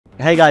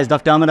Hey guys,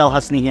 Dr. Ahmad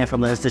Al-Hassani here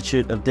from the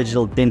Institute of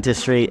Digital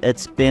Dentistry.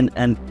 It's been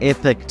an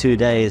epic 2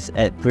 days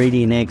at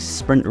 3D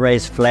Next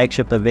SprintRay's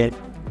flagship event.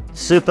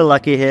 Super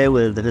lucky here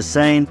with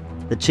Hossein,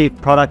 the Chief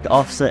Product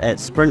Officer at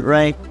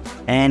SprintRay,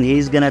 and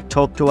he's going to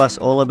talk to us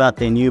all about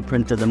their new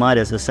printer, the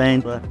MIDAS.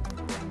 Hossein,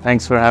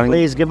 thanks for having me.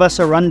 Please give us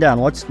a rundown.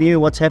 What's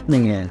new? What's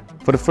happening here?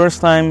 For the first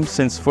time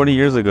since 40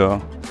 years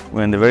ago,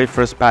 when the very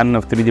first patent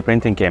of 3D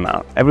printing came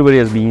out, everybody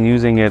has been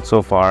using it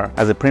so far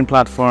as a print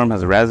platform,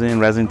 as a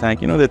resin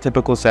tank, you know, the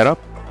typical setup.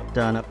 Up,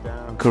 down, up,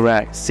 down.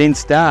 Correct.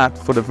 Since that,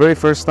 for the very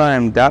first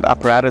time, that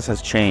apparatus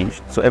has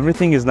changed. So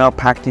everything is now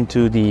packed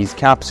into these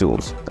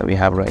capsules that we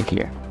have right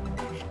here.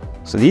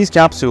 So these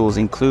capsules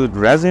include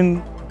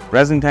resin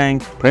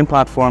tank, print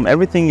platform,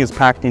 everything is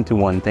packed into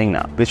one thing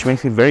now, which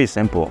makes it very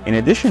simple. In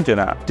addition to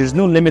that, there's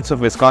no limits of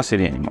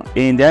viscosity anymore.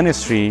 In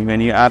dentistry, when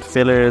you add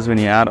fillers, when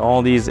you add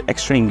all these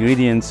extra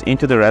ingredients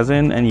into the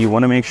resin and you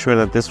want to make sure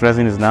that this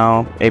resin is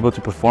now able to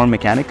perform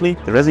mechanically,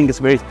 the resin gets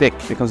very thick.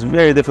 It becomes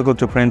very difficult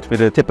to print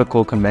with a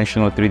typical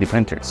conventional 3D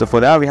printer. So for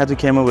that, we had to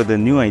come up with a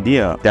new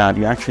idea that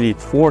you actually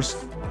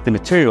force the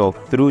material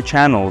through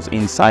channels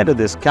inside of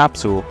this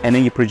capsule, and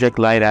then you project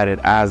light at it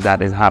as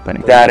that is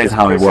happening. That is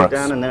how it works.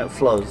 Down and then it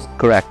flows.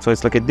 Correct. So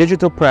it's like a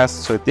digital press.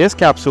 So this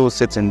capsule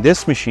sits in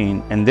this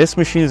machine, and this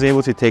machine is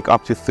able to take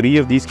up to 3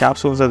 of these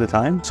capsules at a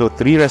time. So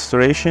 3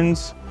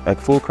 restorations, like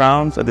full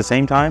crowns at the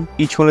same time.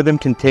 Each one of them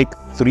can take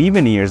 3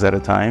 veneers at a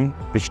time,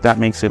 which that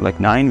makes it like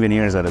 9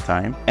 veneers at a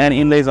time. And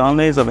inlays,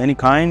 onlays of any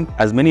kind,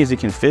 as many as you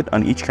can fit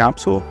on each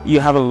capsule. You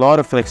have a lot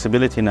of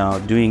flexibility now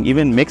doing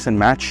even mix and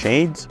match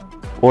shades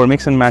or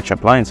mix and match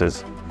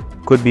appliances.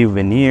 Could be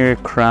veneer,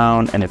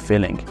 crown, and a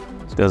filling.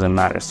 It doesn't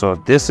matter. So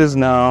this is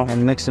now...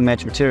 And mix and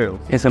match materials.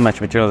 It's a match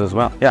materials as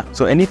well. Yeah.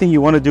 So anything you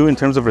want to do in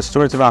terms of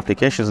restorative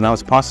applications now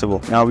is possible.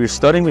 Now we're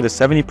starting with a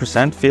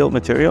 70% field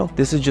material.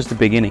 This is just the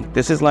beginning.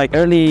 This is like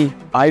early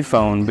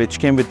iPhone, which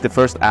came with the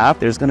first app.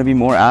 There's going to be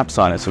more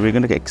apps on it. So we're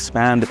going to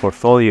expand the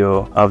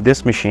portfolio of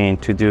this machine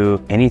to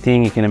do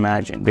anything you can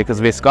imagine,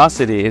 because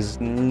viscosity is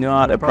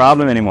not a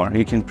problem anymore.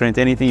 You can print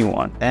anything you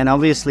want. And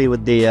obviously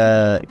with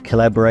the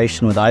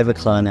collaboration with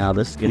Ivoclar now,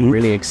 this is getting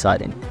really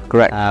exciting.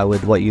 Correct.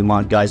 With what you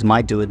guys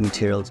might do with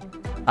materials.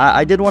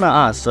 I did want to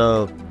ask,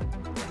 so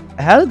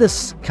how did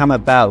this come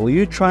about? Were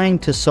you trying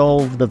to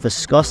solve the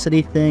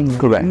viscosity thing?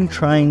 Correct. Were you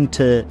trying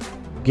to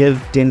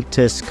give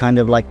dentists kind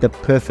of like the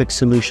perfect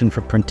solution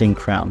for printing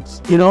crowns?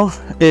 You know,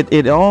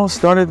 it all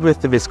started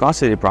with the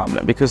viscosity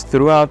problem, because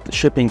throughout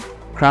shipping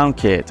crown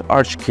kit,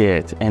 arch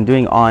kit, and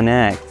doing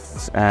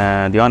Onyx,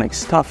 the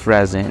Onyx tough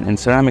resin and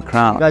ceramic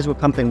crown. You guys were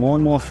pumping more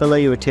and more filler,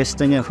 you were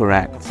testing it?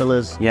 Correct.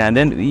 Fillers? Yeah, and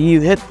then you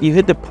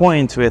hit the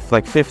point with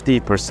like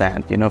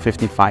 50%, you know,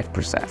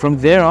 55%. From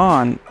there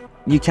on,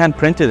 you can't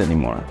print it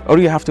anymore, or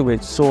you have to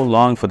wait so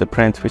long for the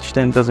print, which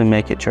then doesn't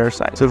make it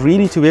chairside. So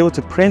really, to be able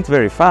to print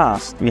very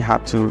fast, we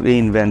had to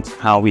reinvent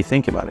how we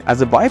think about it.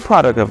 As a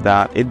byproduct of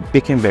that, it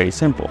became very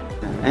simple.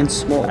 And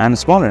small. And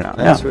smaller now.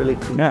 That's really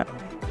cool. Yeah.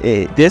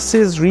 This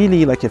is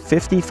really like a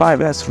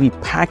 55S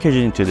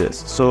repackaged into this.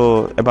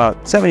 So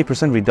about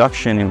 70%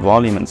 reduction in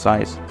volume and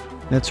size.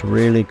 That's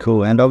really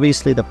cool. And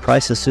obviously the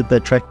price is super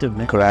attractive,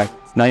 man. Correct.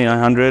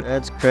 9,900.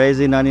 That's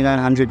crazy.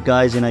 9,900,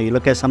 guys. You know, you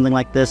look at something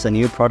like this, a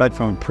new product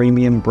from a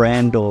premium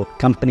brand or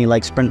company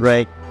like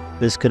SprintRay,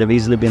 this could have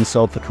easily been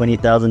sold for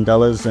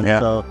 $20,000. And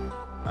so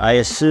I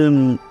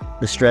assume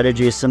the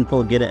strategy is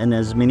simple: get it in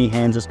as many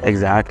hands as possible.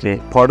 Exactly.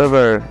 Part of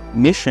our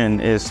mission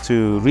is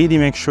to really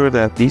make sure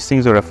that these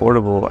things are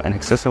affordable and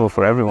accessible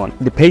for everyone.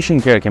 The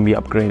patient care can be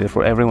upgraded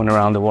for everyone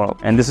around the world.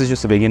 And this is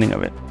just the beginning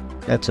of it.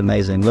 That's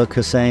amazing. Look,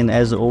 Hossein,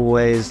 as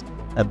always,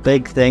 a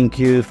big thank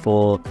you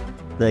for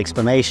the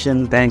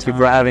explanation. Thank you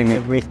for having me.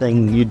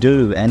 Everything you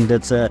do. And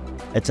it's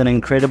an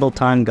incredible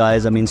time,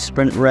 guys. I mean,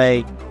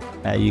 SprintRay,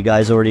 you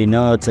guys already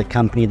know, it's a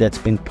company that's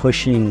been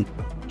pushing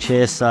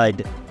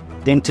chairside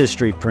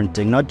dentistry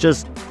printing, not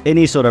just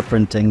any sort of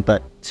printing,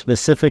 but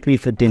specifically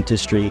for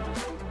dentistry.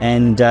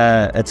 And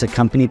it's a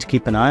company to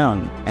keep an eye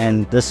on.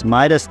 And this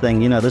MIDAS thing,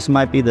 you know, this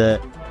might be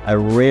a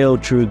real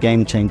true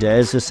game changer.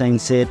 As Hossein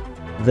said,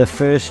 the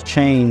first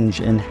change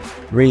in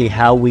really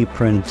how we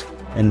print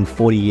in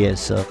 40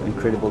 years. So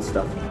incredible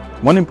stuff.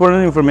 One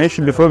important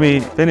information before we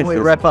finish this.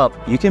 Wrap up.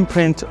 You can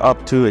print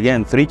up to,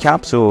 again, 3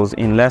 capsules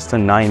in less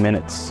than 9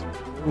 minutes.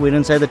 We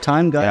didn't say the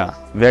time, guys. Yeah,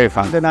 very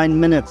fast. Under 9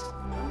 minutes.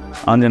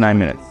 Under 9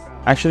 minutes.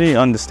 Actually,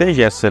 on the stage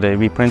yesterday,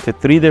 we printed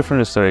 3 different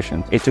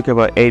restorations. It took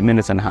about 8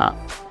 minutes and a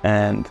half.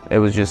 And it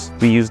was just,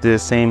 we used the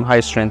same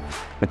high strength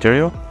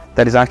material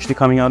that is actually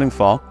coming out in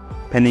fall,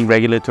 pending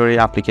regulatory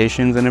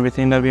applications and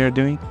everything that we are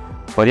doing.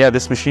 But yeah,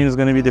 this machine is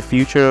going to be the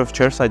future of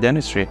chairside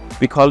dentistry.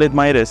 We call it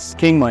MIDAS,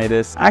 King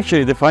MIDAS.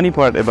 Actually, the funny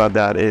part about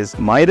that is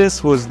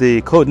MIDAS was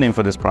the code name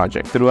for this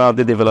project throughout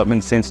the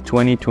development since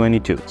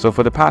 2022. So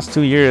for the past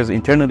 2 years,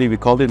 internally, we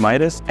called it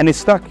MIDAS, and it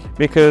stuck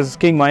because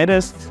King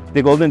MIDAS,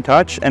 the golden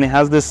touch, and it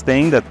has this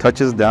thing that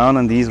touches down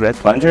on these red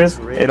plungers.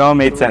 It all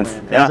made sense.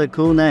 That's a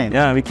cool name.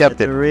 Yeah, we kept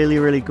it. It's a really,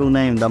 really cool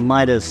name, the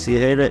MIDAS. You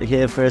heard it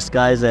here first,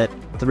 guys, at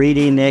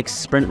 3D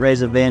Next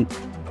SprintRay's event,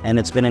 and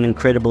it's been an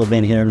incredible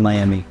event here in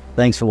Miami.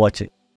 Thanks for watching.